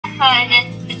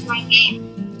because it's my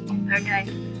game. Okay.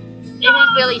 This is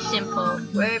really simple.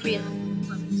 We're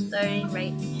starting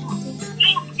right now.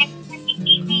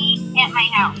 Meet me at my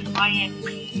house. Oh, yeah.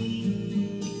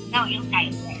 No, you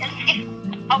guys.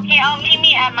 Okay, I'll meet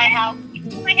me at my house.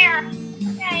 Over here.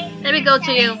 Okay. Let me go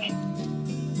to you.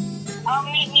 I'll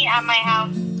meet me at my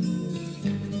house.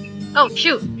 Oh,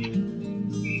 shoot.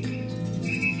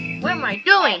 What am I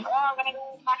doing? Oh, I'm gonna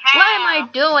go to my house. What am I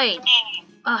doing?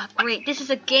 Oh, great. This is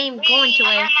a game going to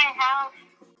I'm it. at my house.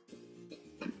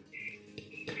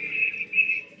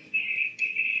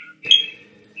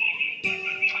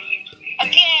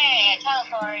 Okay,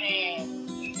 teleported.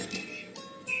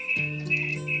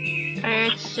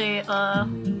 Let's see,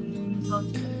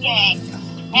 Okay.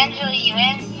 Angela, you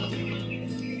in?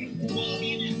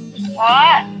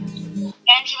 What?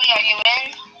 Angela, are you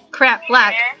in? crap,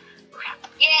 lag. Crap.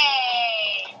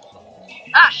 Yay!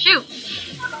 Ah, shoot.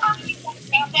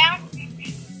 Countdown?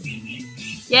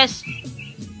 Yes.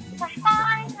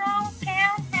 Final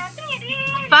countdown, baby.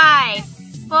 5,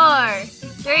 4,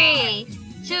 3,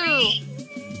 2. 1.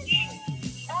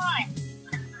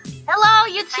 Hello,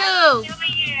 Happy YouTube. New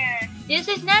Year. This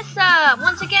is Nessa.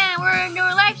 Once again, we're in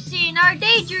our live scene, our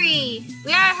daydream.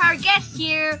 We are our guest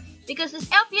here because it's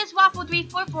LPS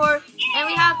Waffle344, and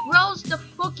we have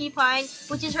RoseThePorcupine,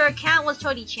 which is her account was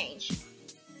totally changed.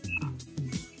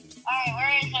 Alright,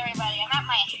 where is everybody? I'm at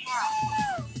my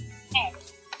house. Okay.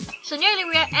 So nearly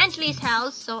we're at Angeli's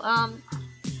house. So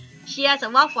she has a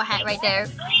waffle hat right there.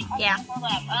 Yeah. Hold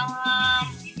up.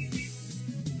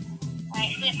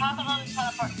 Alright, is it possible to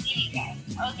teleport to you guys?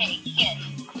 Okay, good.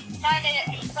 Time to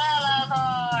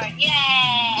teleport! Yay!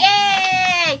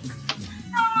 Yay!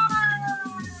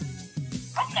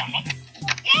 What the heck?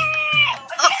 Yay!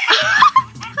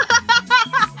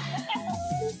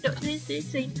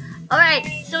 Alright,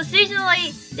 so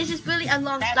seasonally, this is really a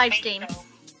long live stream.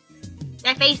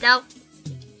 That face though.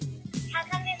 How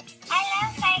come this? I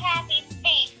love my happy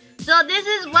face. So this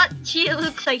is what she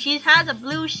looks like. She has a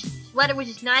blue sweater which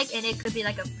is nice, and it could be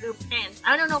like a blue pants.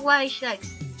 I don't know why she likes.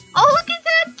 Oh, look at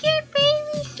that cute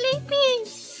baby sleeping.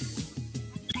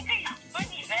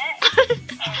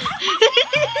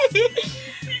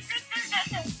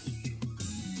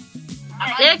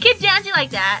 They'll keep dancing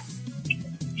like that.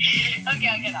 Okay,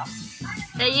 I'll get off.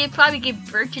 Then you probably give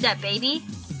birth to that baby.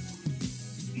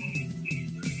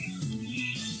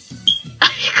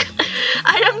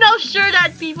 I'm not sure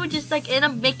that people just like end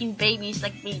up making babies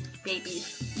like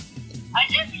babies. I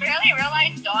just really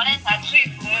realized Dawn is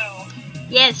actually blue.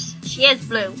 Yes, she is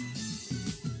blue. I'm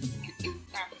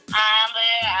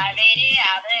blue, I'm blue,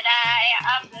 I'm blue,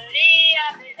 I'm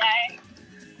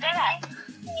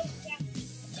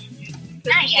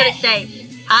What are you gonna say?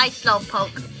 Hi,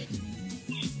 Slowpoke.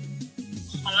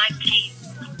 I like cheese.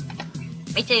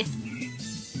 Me too.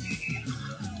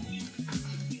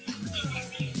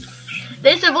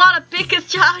 There's a lot of biggest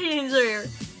giants here.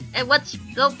 And what's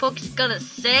Slowpoke's gonna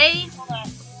say?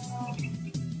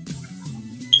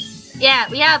 Yeah,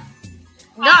 we have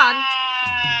none.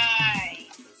 Hi.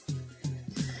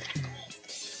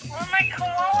 Where'd my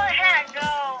koala hat go?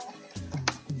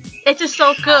 It's just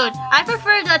so good. I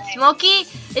prefer that Smokey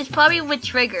is probably with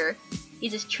Trigger.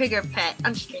 He's a Trigger pet.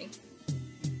 I'm just kidding.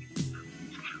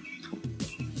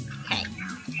 Okay.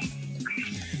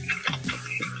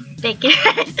 Thank you.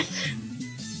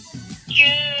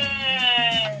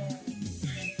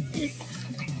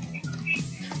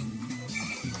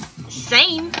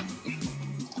 Same.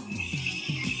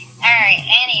 Alright,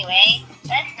 anyway,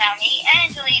 let's now meet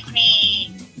Angeli's me.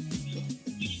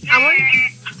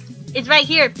 It's right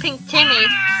here, Pink Temmie.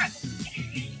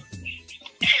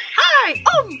 Hi,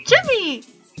 oh, Temmie.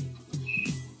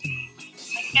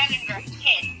 My cousin got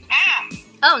hit. Ah!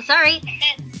 Oh, sorry. I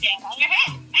said stand on your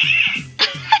head.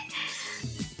 Ah!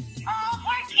 Oh,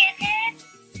 poor kitten.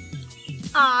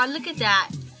 Aw, look at that.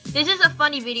 This is a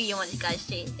funny video you want you guys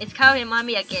to see. It's kind of remind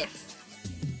me of a GIF.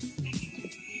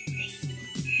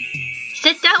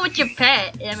 Sit down with your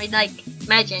pet. I mean, like,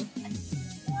 imagine.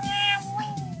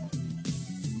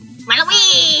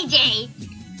 Waluigi!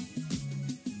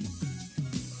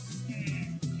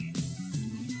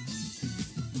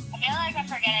 I feel like I'm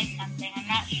forgetting something. I'm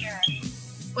not sure.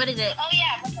 What is it? Oh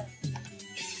yeah.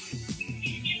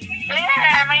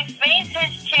 Yeah, my face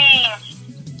has changed.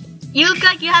 You look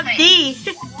like you have D.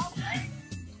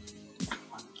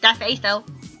 That face though.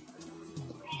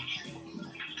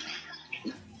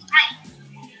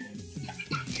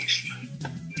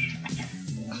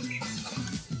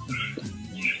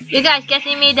 You guys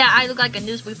guessing me that I look like a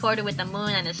news reporter with the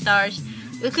moon and the stars?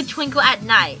 We could twinkle at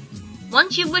night.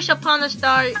 Once you wish upon a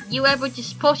star, you ever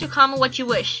just post your comment what you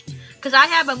wish. Because I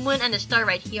have a moon and a star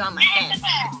right here on my head.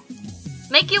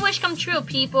 Make your wish come true,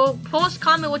 people. Post,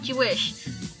 comment what you wish.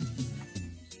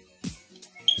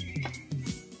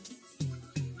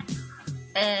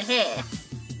 Hey.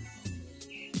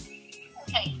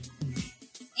 Okay.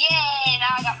 Yay,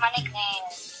 now I got my nickname.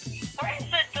 Where's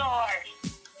the door?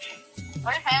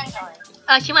 Where's Angela?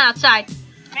 She went outside.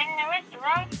 Man, I went the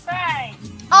wrong side.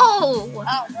 Oh!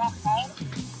 Oh, wrong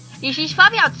side? She's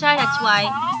probably outside, that's why.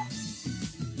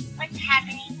 What's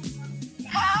happening?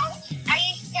 How? Are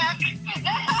you stuck?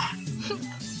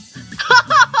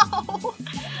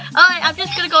 Alright, I'm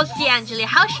just gonna go see Angela.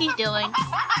 How's she doing?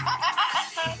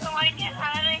 So I get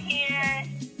out of here.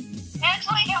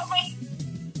 Angela, help me.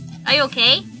 Are you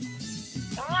okay?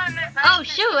 Oh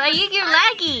shoot, are you're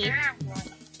laggy.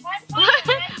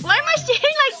 Why am I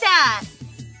sitting like that?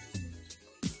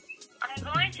 I'm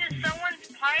going to someone's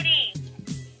party.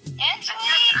 Angela,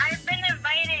 I've been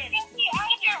invited. Get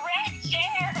out of your red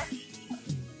chair.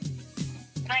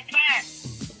 I can't.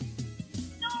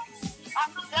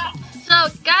 I'm stuck. So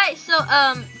guys,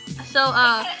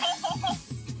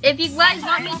 if you guys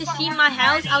want me to see my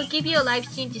house, I'll give you a live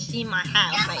stream to see my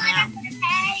house right now.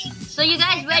 So you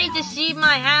guys ready to see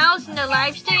my house in the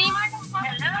live stream?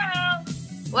 Hello.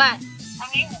 What?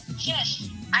 I'm here. Shush.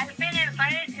 I've been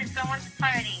invited to someone's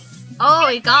party. Oh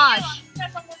my gosh.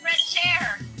 It's on the red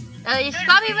chair. It's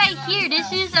probably right here.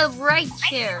 This is a right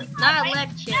chair, not a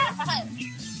left chair.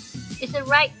 It's a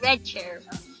right red chair.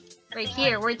 Right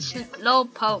here, where it's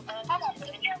Slowpoke.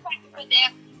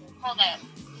 Hold on.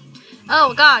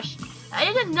 Oh gosh.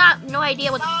 I did not no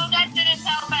idea what Oh, that didn't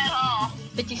help at all.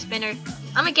 fidget spinner.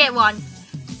 I'm gonna get one.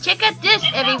 Check out this,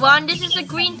 everyone. This is a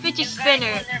green fidget spinner.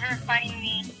 You guys will never find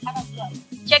me. How about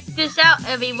this? Check this out,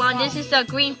 everyone. This is a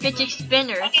green fidget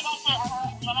spinner. Okay, that's it.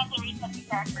 I'm gonna have to reset the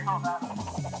character. Hold on.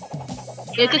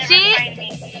 You can see Find it? me.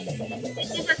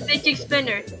 This is a fidget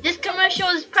spinner. This commercial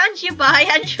is brought to you by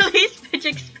Angela's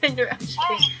fidget spinner. Hey,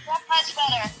 that's much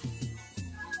better.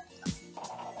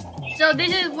 So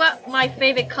this is what my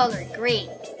favorite color, green.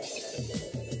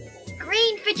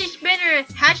 Green fidget spinner.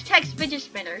 Hashtag fidget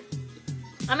spinner.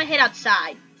 I'm gonna head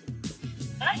outside.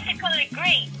 I like the color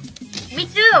green. Me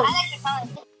too. I like the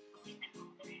color.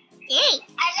 Yay.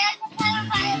 I like the color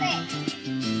violet.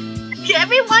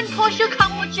 Everyone post your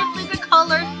comment with your favorite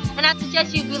color, and I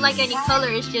suggest you if you like any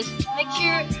colors, just make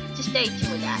sure to stay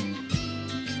tuned with that.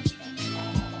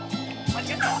 What's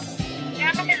your color?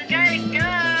 Yeah, I'm just gotta go.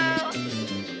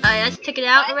 Alright, let's take it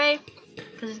out already,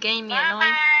 because it's getting me annoying.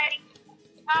 Bye.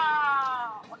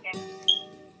 Oh, okay.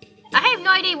 I have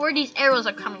no idea where these arrows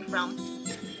are coming from.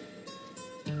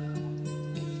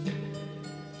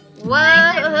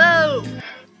 Whoa!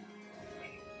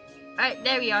 Alright,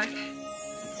 there we are.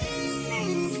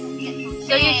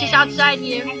 So you're just outside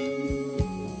here.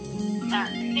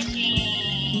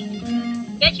 Fishing.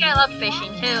 Bet you I love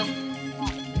fishing too.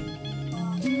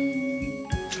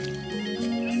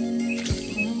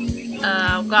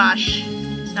 Oh gosh,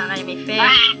 it's not letting me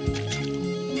fish.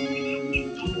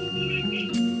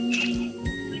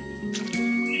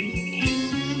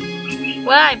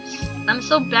 What? I'm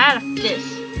so bad at this.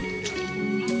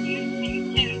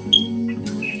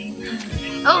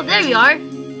 Oh, there we are.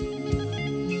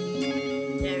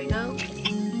 There we go.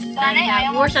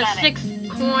 Where's our 6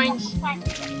 coins?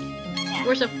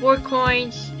 Where's our 4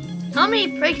 coins? How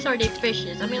many breaks are they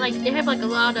fishes? I mean, like, they have like a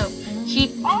lot of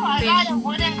cheap Oh, I fish. got a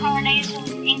wooden carnation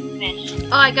kingfish.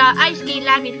 Oh, I got ice skate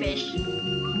lappy fish.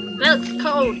 That looks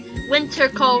cold. Winter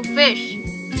cold fish.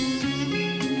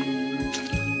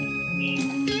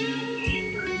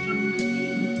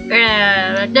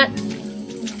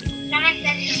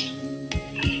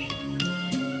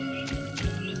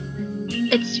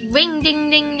 It's ring ding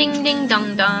ding ding ding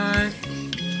dong dong.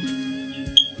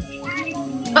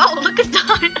 Oh, look at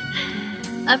that!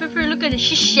 I prefer look at it.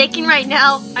 She's shaking right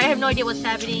now. I have no idea what's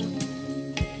happening.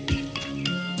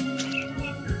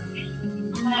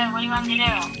 What do you want me to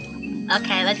do?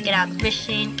 Okay, let's get out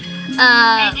fishing.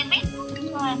 Hey, did they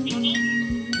thingy?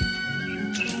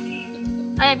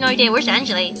 I have no idea. Where's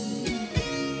Angela? I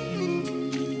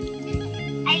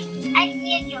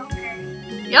see a yogurt.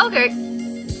 Yogurt?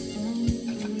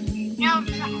 No,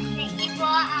 the evil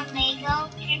Lego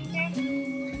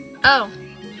character. Oh,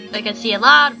 I can see a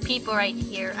lot of people right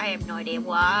here. I have no idea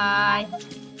why.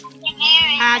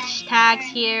 Hashtags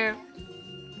here.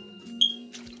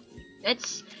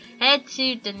 Let's head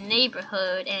to the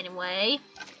neighborhood anyway.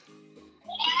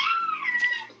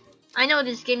 I know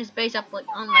this game is based off like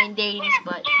online datings,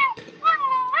 but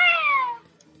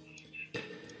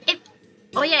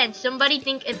oh yeah, and somebody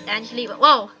think it's Angela.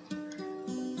 Whoa!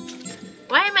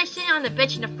 Why am I sitting on the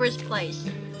bench in the first place?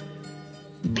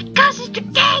 Because house is the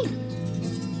king!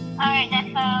 Alright,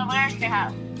 that's where's your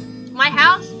house? My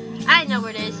house? I know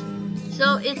where it is.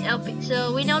 So it's LP.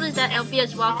 So we noticed that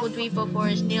LPS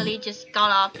Waffle344 is nearly just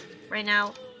got off right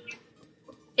now.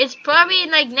 It's probably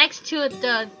like next to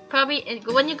the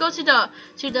when you go to the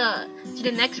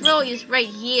next row is right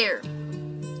here. So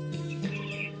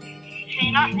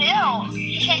you're not ill.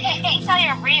 Hey, tell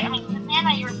you're breathing. I mean,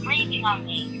 Savannah, you're breathing on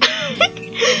me.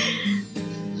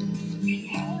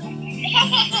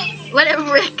 What a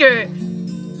wrecker!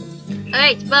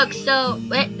 Alright, folks. So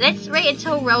let's wait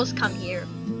until Rose come here.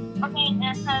 Okay,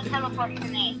 that's teleport to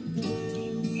me.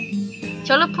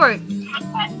 Teleport.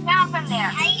 Down from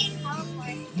there. I can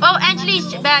teleport. Oh,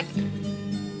 Angeli's back.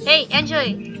 Hey,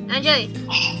 Angeli.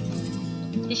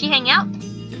 Did she hang out?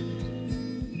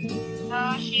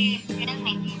 No, she didn't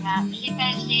think that. She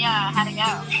said she had to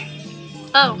go.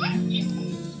 Oh.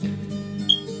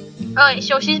 Alright,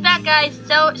 so she's back, guys.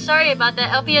 So sorry about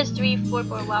that.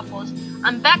 LPS344 Waffles.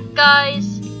 I'm back,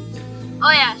 guys.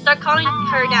 Oh yeah, start calling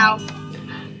her now.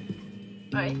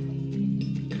 Alright.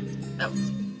 Oh.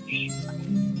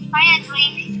 Hi, Ansley.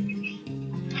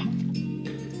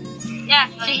 Yeah,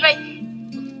 she's right.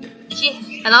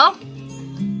 Hello?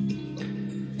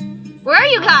 Where are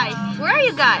you guys? Where are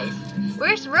you guys?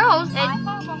 Where's Rose? And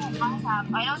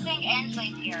I don't think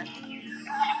Ansley's here.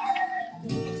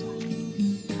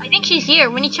 I think she's here.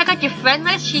 When you check out your friend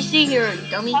list, she's here,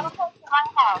 dummy. Teleport to my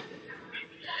house.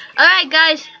 Alright,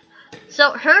 guys.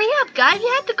 So hurry up, guys.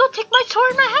 You have to go take my tour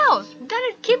in my house. We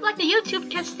gotta keep like the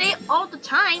YouTube can stay all the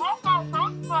time.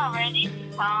 Already.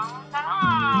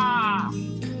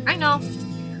 I know.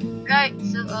 Right,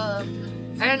 so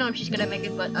I don't know if she's gonna make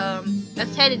it, but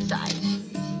let's head inside.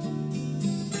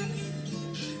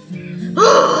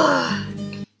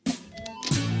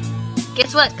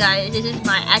 Guess what, guys? This is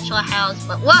my actual house,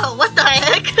 but whoa, what the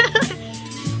heck?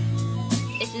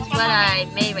 This is what I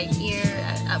made right here.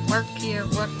 At work here,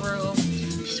 work room.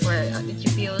 This is where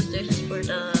interviews. This is where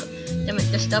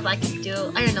the stuff I can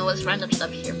do. I don't know what's random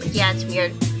stuff here, but yeah, it's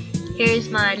weird. Here's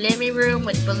my living room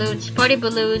with balloons, party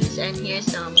balloons, and here's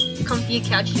some comfy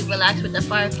couch to relax with the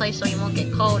fireplace so you won't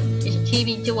get cold. There's a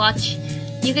TV to watch.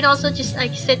 You can also just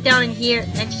like sit down in here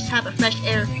and just have a fresh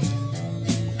air.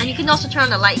 And you can also turn on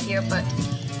the light here, but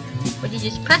when you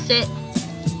just press it,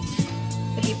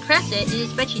 if you press it, it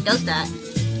just eventually does that.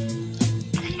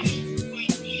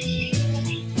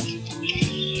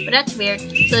 But that's weird.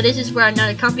 So this is where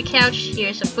another comfy couch.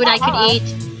 Here's some food I can eat,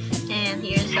 and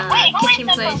here's a kitchen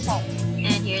place,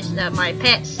 and here's my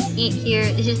pets eat here.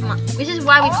 This is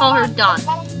why we call her Dawn.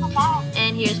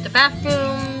 And here's the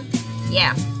bathroom.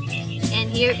 Yeah. And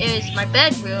here is my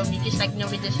bedroom. You just like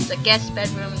notice this is a guest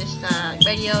bedroom. There's a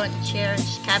radio and a chair, and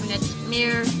cabinets,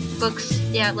 mirror, books.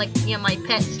 Yeah, like my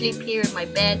pets sleep here in my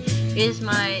bed. Here's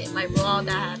my wall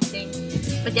that I have thing.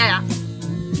 But yeah.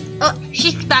 Oh,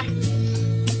 she's back.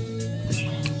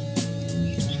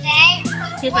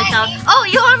 Here's my towel. Oh,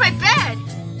 you're on my bed.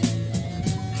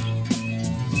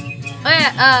 Oh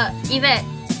yeah, Yvette.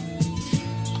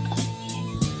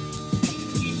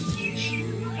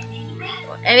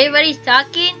 Everybody's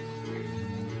talking.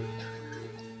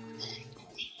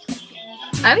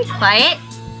 Are we quiet?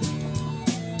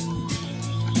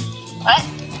 What?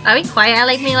 Are we quiet?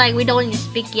 Like we don't even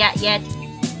speak yet.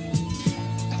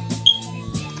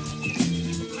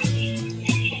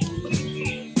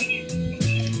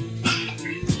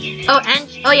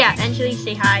 Oh yeah, Angeli,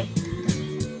 say hi.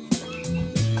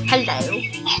 Hello.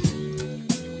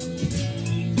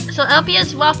 So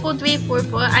LPS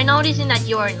Waffle344, I know this is not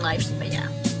you're in live, but yeah.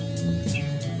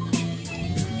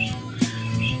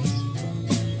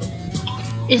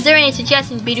 Is there any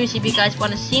suggestions videos if you guys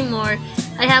want to see more?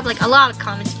 I have like a lot of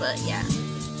comments, but yeah.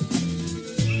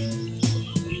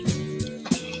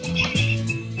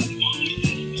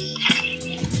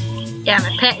 Yeah,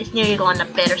 my pet is nearly going to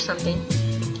bed or something.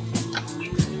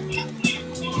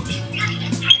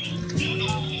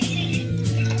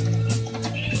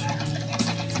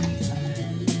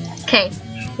 Okay,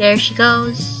 there she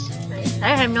goes. I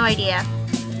have no idea.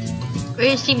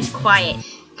 It seems quiet.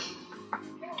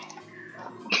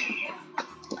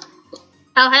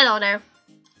 Oh, hello there.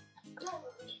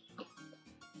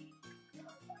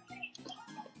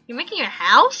 You're making your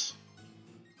house?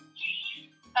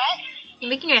 What? You're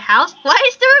making your house? Why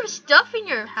is there stuff in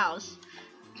your house?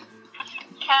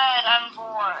 Because I'm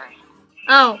bored.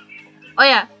 Oh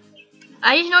yeah.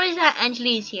 I just noticed that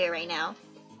Angeli is here right now.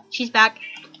 She's back.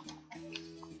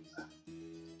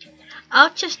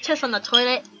 I'll just test on the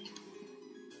toilet.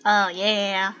 Oh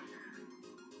yeah.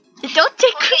 Don't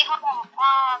take. Okay, hold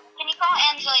on. Can you call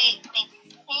Angeli? Can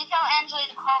you tell Angeli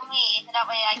to call me so that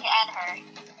way I can add her?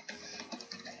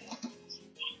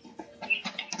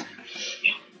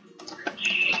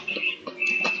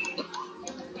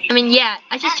 I mean, yeah.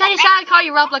 I just try to call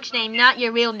your Roblox name, not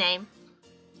your real name.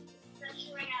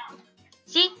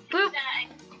 See? Boop.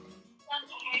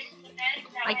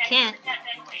 I can't.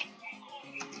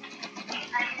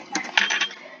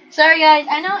 Sorry guys,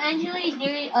 I know Angela is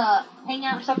doing hang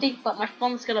out or something, but my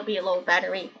phone's gonna be a low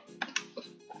battery.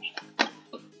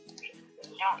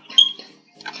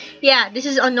 Yeah, this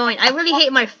is annoying. I really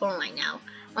hate my phone right now.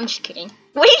 I'm just kidding.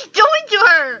 What are you doing to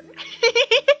her?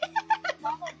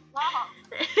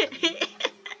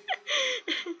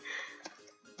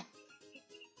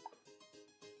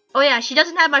 Oh yeah, she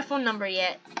doesn't have my phone number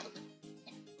yet.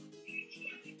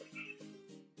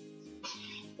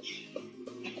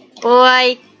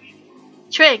 Boy.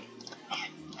 Trig.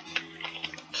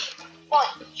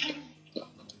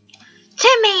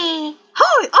 Temmie!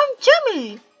 Hi, I'm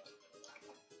Temmie!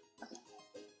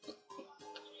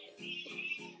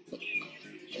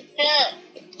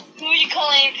 Who are you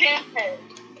calling a princess?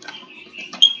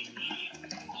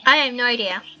 I have no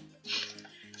idea.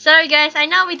 Sorry guys, I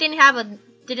know we didn't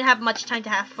have much time to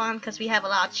have fun because we have a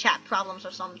lot of chat problems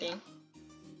or something.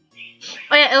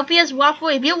 Oh yeah, LPS Waffle,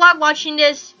 if you are watching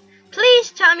this, please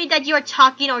tell me that you are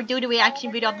talking or do the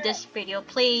reaction video of this video,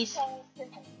 please. Why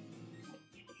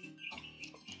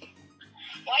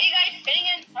are you guys spinning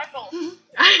in circles?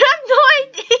 I have no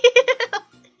idea.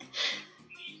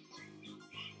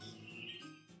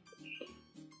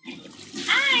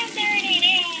 I'm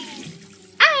dirty.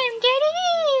 I'm dirty.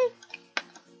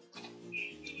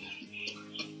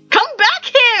 Come back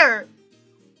here.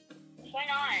 What's going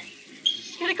on?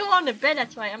 She's gonna go on the bed,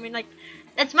 that's why. I mean, like,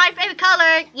 that's my favorite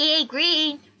color. Yay,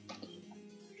 green.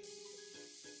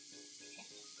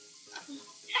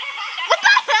 What the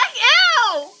heck?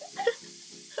 Ew!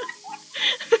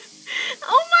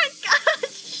 Oh my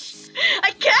gosh!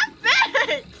 I can't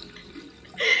fit!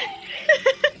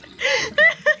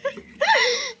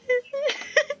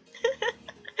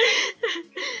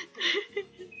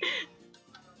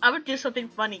 I would do something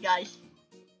funny, guys.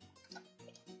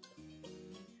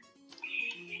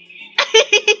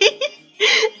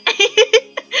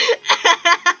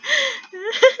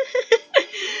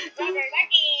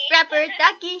 Rapper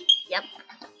ducky. Yep.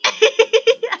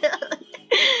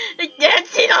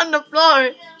 Dancing on the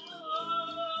floor.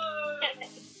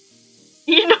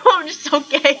 You know I'm just so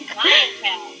gay.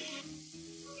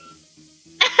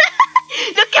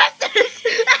 Look at this.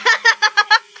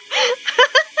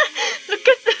 Look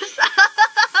at this.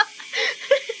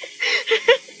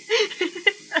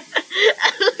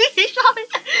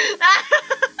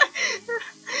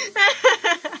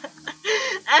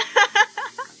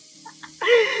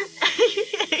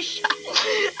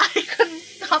 I couldn't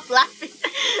stop laughing.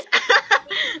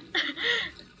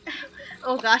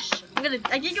 Oh gosh, I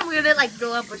think I'm gonna like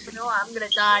grow up or something. No, I'm gonna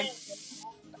die.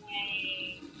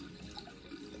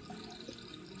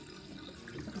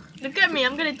 Look at me,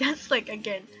 I'm gonna dance like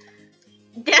again.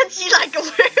 Dancing like a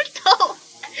weirdo.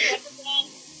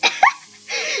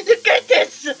 Look at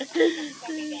this. Look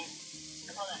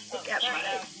at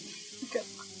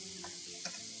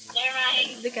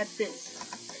Look at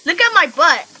this. Look at my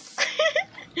butt.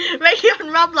 Right here on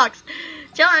Roblox.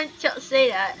 Say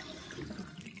that.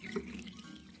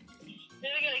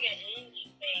 We're gonna get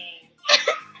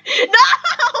No!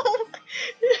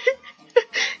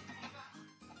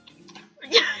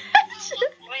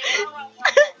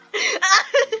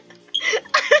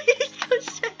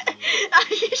 Are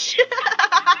you sure?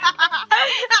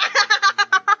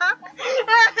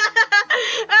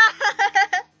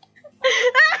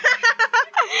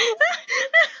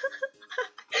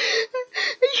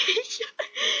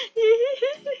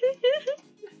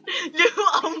 No,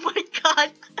 oh my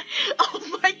god. Oh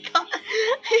my god.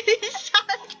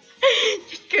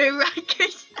 Good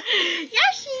rockers.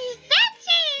 Yoshi's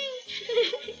dancing.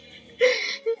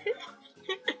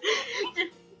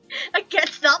 I can't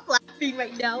stop laughing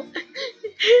right now.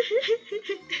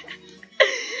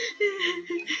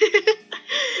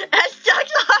 Hashtag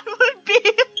would be.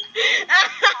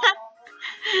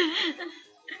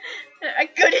 I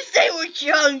couldn't say we're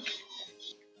drunk.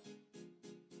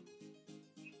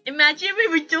 Imagine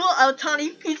if we do a tiny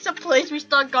pizza place, we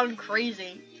start going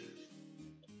crazy.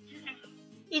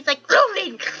 He's like,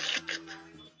 rolling.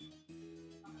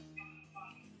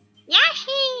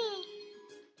 Yashi!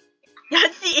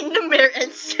 Dancing in the mirror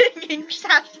and singing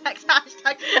hashtag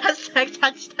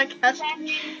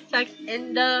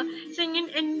in the singing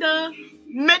in the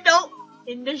middle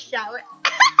in the shower.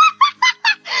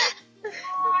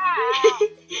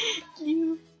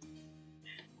 You.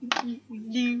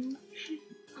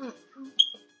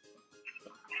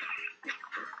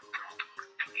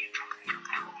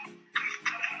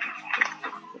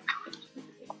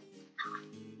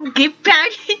 Keep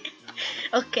pouting.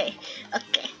 Okay.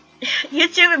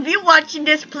 YouTube, if you're watching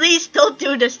this, please don't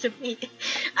do this to me.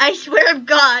 I swear to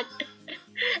God.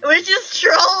 We're just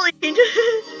trolling.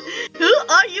 Who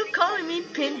are you calling me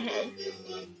Pinhead?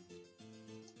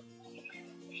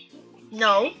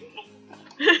 No.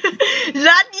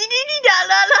 La di di di da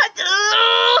la la.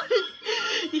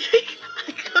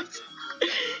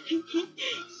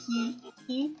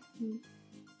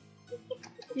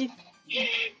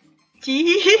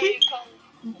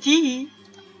 Gee.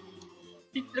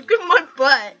 Look at my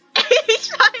butt.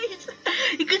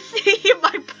 You can see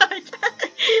my butt.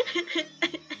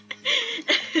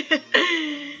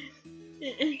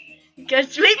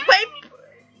 Got sweet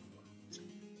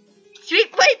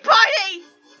white party.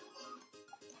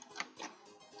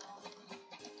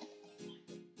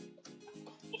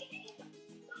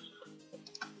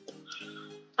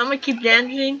 I'm gonna keep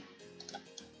dancing.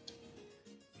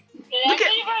 Did I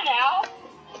see her now?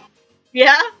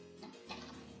 Yeah.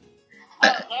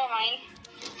 Oh, never mind.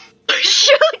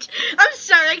 Shoot! I'm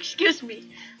sorry, excuse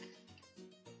me.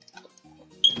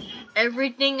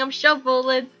 Everything I'm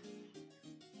shoveling.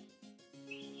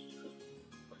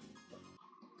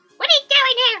 What are you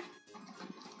doing here?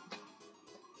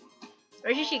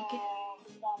 Where did she go?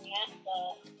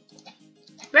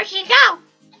 Where'd she go?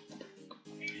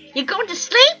 You going to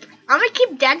sleep? I'm gonna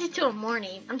keep dancing till the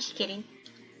morning. I'm just kidding.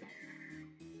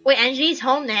 Wait, Angie's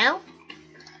home now?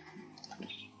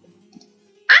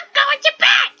 I'm going to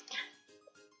bed!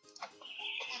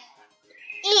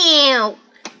 Ew.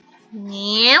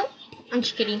 I'm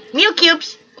just kidding. Meal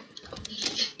cubes!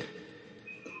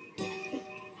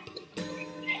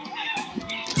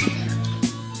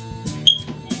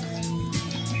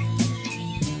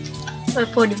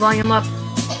 Let's put the volume up.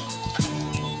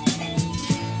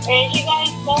 Where did you guys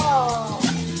go?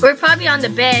 We're probably on the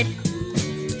bed.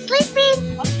 Sleeping!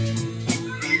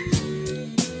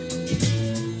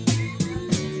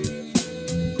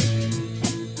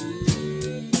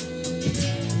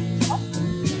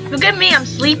 Look at me, I'm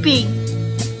sleeping.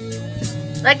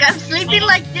 Like I'm sleeping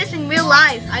like this in real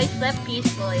life. I slept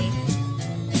peacefully.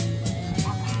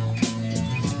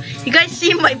 You guys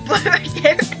see my butt right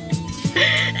there?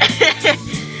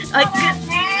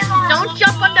 Don't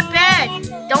jump on the bed.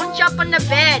 Don't jump on the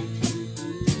bed.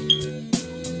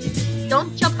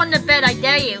 Don't jump on the bed, I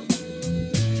dare you.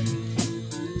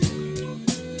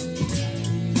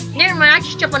 Never mind, I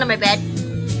just jump onto my bed.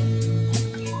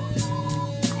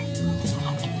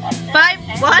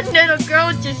 One little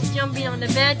girl just jumping on the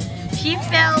bed. She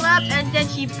fell up and then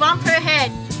she bumped her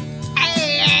head.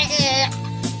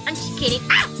 I'm just kidding.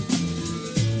 Ah!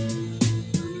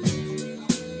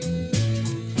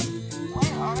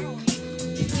 Where are we?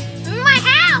 My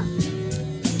house!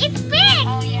 It's big!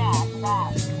 Oh yeah,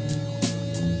 that.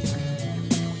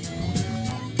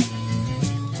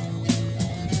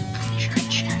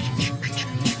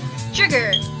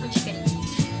 Sugar! I'm just kidding.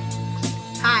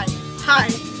 Hi.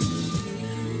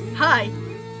 Hi,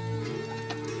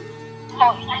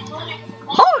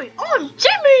 I'm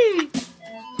Temmie!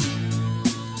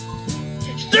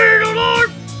 Stay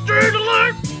alive! Stay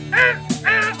alive!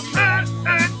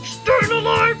 Stay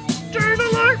alive! Stay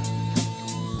alive!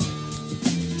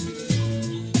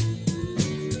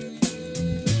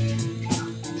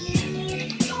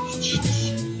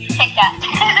 Take that.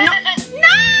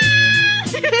 No!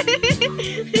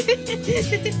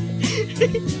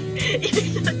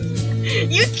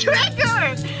 You trigger!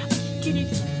 I'm kidding.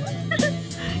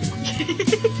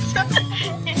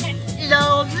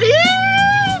 Slowly!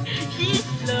 She's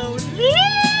slowly!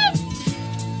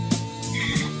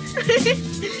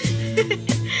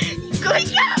 Going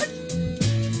out!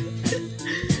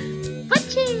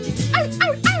 Puchy! Ow,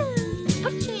 ow, ow!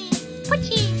 Puchy!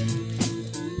 Puchy!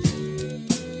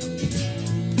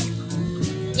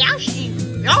 Yoshi!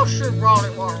 Yoshi,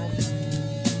 Rolly World!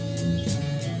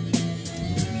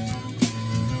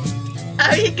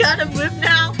 Oh, you gotta move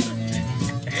now?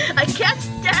 I can't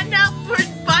stand out for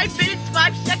 5 minutes,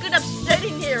 5 seconds of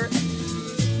sitting here.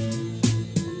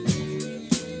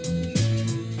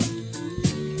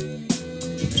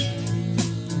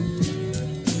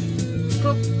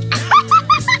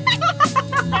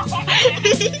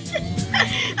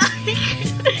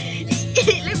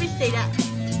 Let me say that.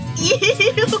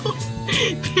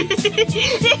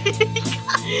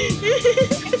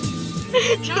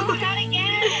 Do that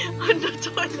again. On the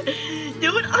toilet. Do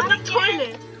it on the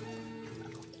toilet.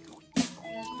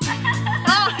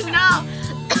 Oh no.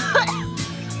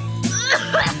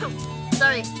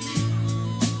 Sorry.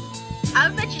 I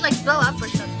bet you like blow up or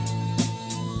something.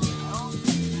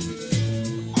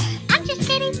 I'm just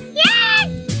kidding. Yay!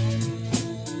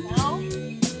 No.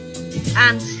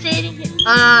 I'm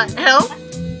Help?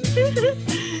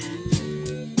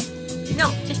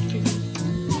 No, just kidding.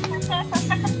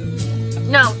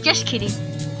 No, just kidding.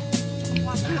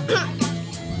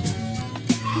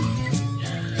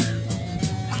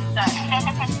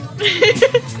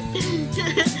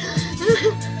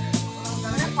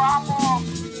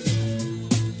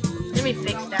 Let me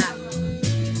fix that.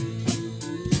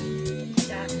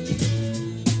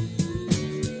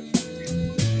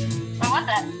 What's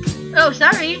that? Oh,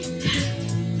 sorry. I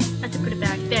have to put it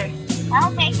back there.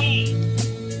 Okay.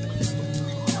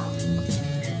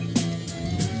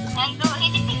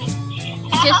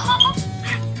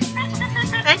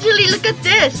 Actually, look at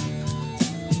this.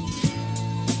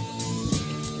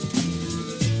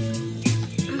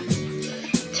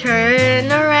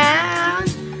 Turn around.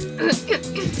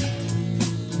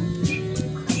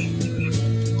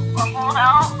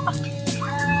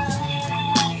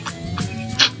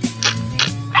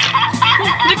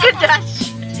 Look at that.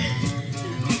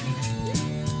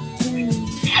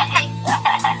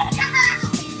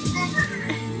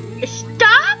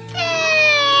 Stop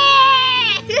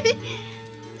it!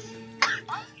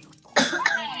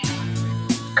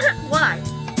 Why?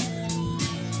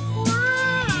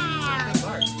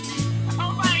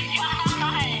 Oh my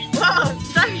god! Whoa,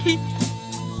 sorry.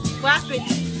 What happened?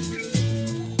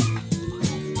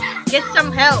 Get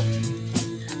some help.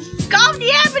 Call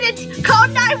the ambulance! Call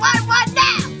 911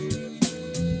 now!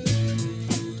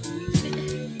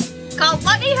 Call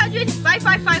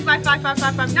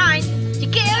 1-800-555-555-559 to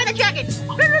get out of the jacket.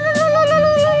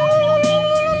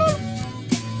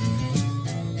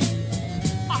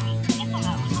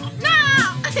 No!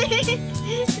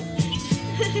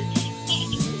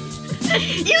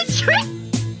 You tricked!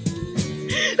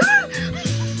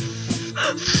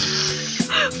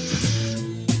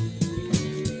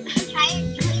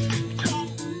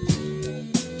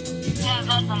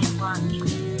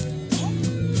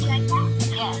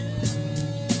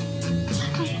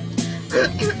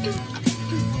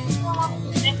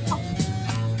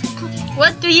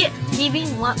 What do you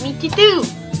even want me to do?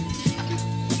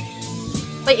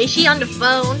 Wait, is she on the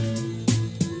phone?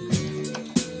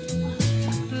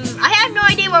 I have no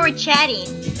idea why we're chatting.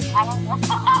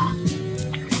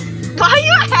 Why are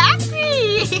you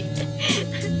happy?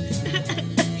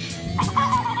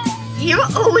 You're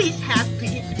always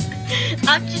happy.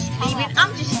 I'm just kidding.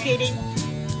 I'm just kidding.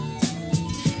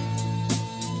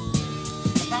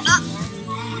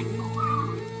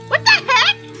 What the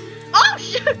heck? Oh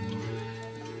shoot!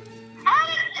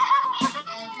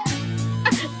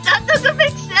 That doesn't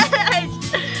make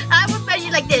sense. I would bet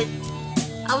you like this.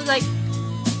 I was like,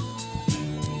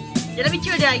 let me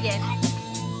try that again.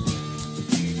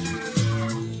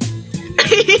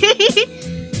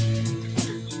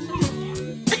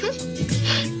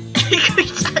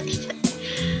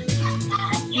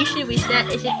 You should reset.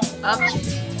 Is it option?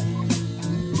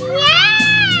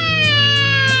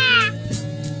 Yeah!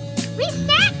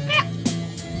 Reset!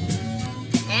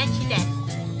 And she dead.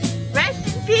 Rest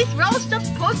in peace,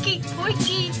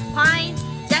 RoseThePorcupine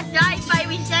that died by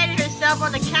resetting herself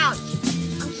on the couch.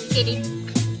 I'm just kidding.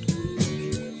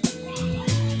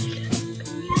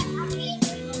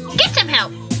 Get some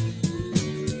help!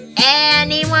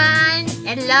 Anyone?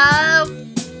 Hello?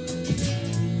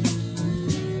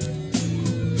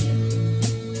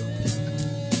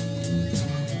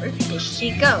 Where did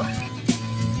she go?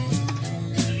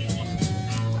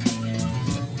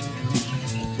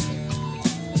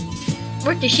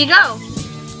 Where did she go?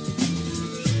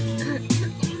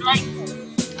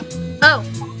 Oh.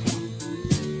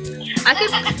 I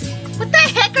could. What the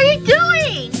heck are you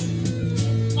doing?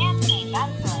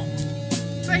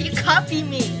 Bro, you copy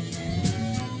me.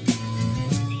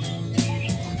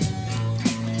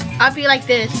 I'll be like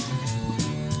this.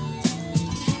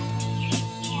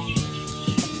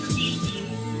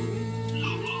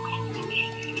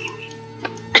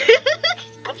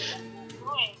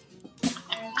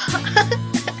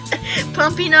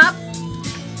 Pumping up.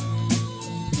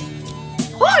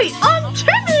 Hoi, I'm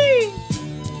Temmie!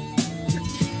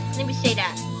 Let me say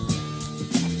that.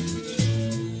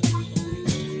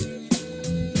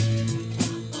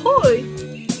 Hoi.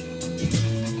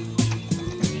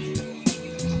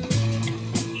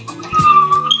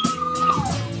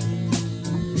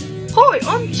 Hoi,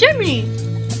 I'm Temmie!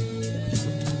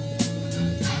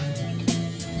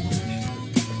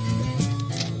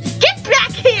 Get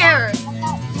back here!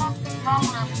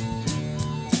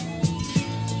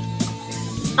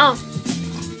 Oh.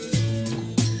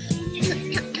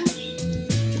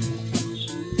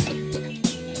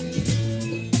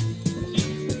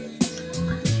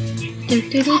 I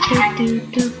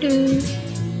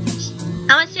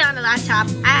want to sit on the laptop.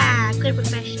 Ah, good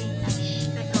profession.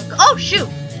 Oh shoot!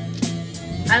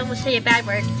 I almost say a bad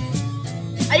word.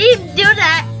 I didn't do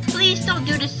that. Please don't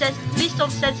do this. Please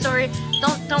don't censor it.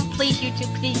 Don't please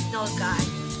YouTube. Please no God.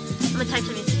 I'm gonna type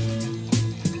something.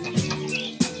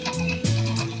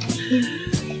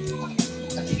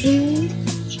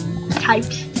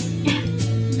 Types.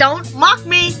 Don't mock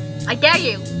me. I dare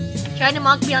you. Try to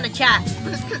mock me on the chat.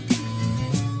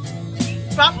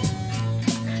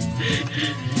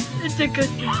 It's a good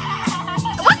thing.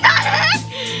 What the heck?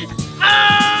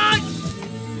 Ah!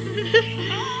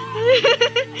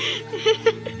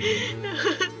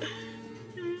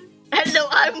 Hello,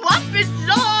 I'm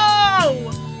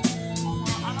Waffle344.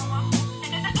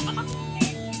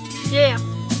 Yeah.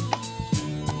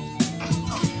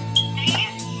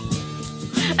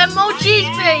 Emojis,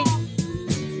 babe.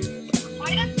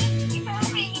 Why does this keep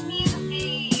having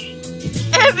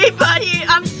music? Everybody,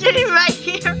 I'm sitting right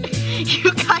here.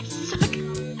 You guys suck.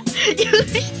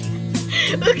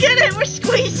 Look at it, we're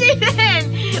squeezing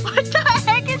in. What the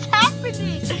heck is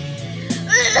happening?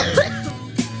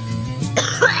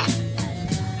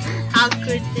 How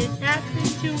could this happen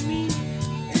to me?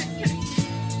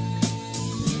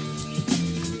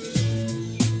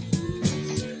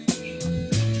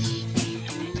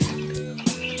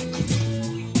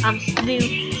 I'm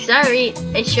still sorry.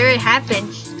 It sure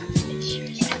happens.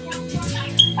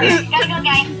 Gotta go,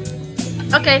 guys.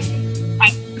 Okay.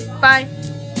 Bye. Bye.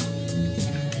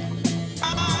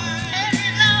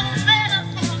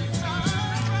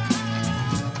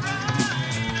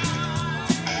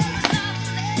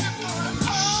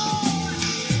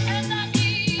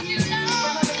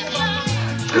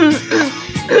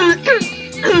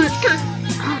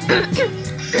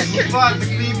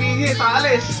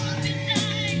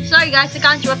 Sorry guys, I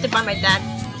got interrupted by my dad.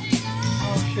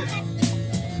 Oh shit.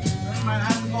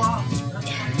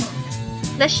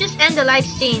 Let's just end the live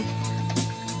stream.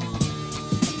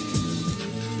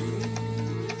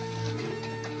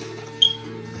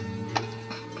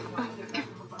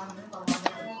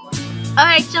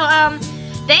 Alright, so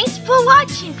thanks for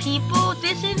watching, people.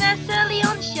 This is Nessa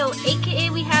Leon Show, aka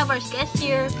we have our guest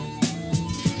here.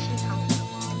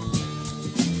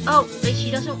 Oh, wait,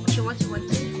 she wants to want to.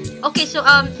 Okay, so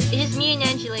it's just me and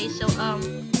Angela. So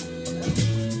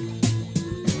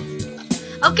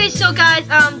okay, so guys,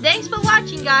 thanks for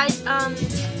watching, guys.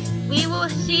 We will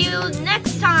see you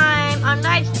next time on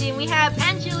live stream. We have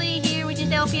Angela here, which is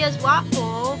LPS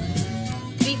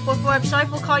Waffle344. I'm sorry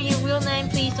for calling you real name.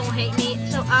 Please don't hate me.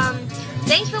 So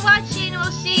thanks for watching.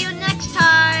 We'll see you next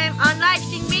time on live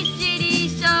stream Meepcity.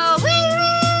 So wee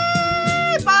wee.